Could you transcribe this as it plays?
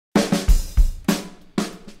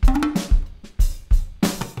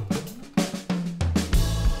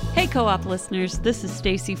Hey Co-op listeners, this is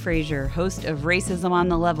Stacy Frazier, host of Racism on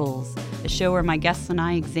the Levels, a show where my guests and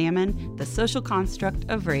I examine the social construct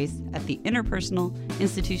of race at the interpersonal,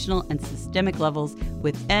 institutional, and systemic levels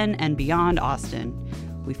within and beyond Austin.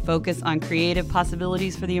 We focus on creative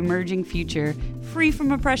possibilities for the emerging future, free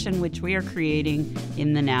from oppression, which we are creating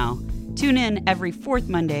in the now. Tune in every fourth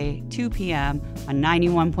Monday, 2 p.m. on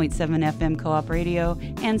 91.7 FM Co-op Radio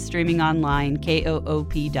and streaming online,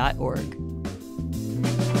 koop.org.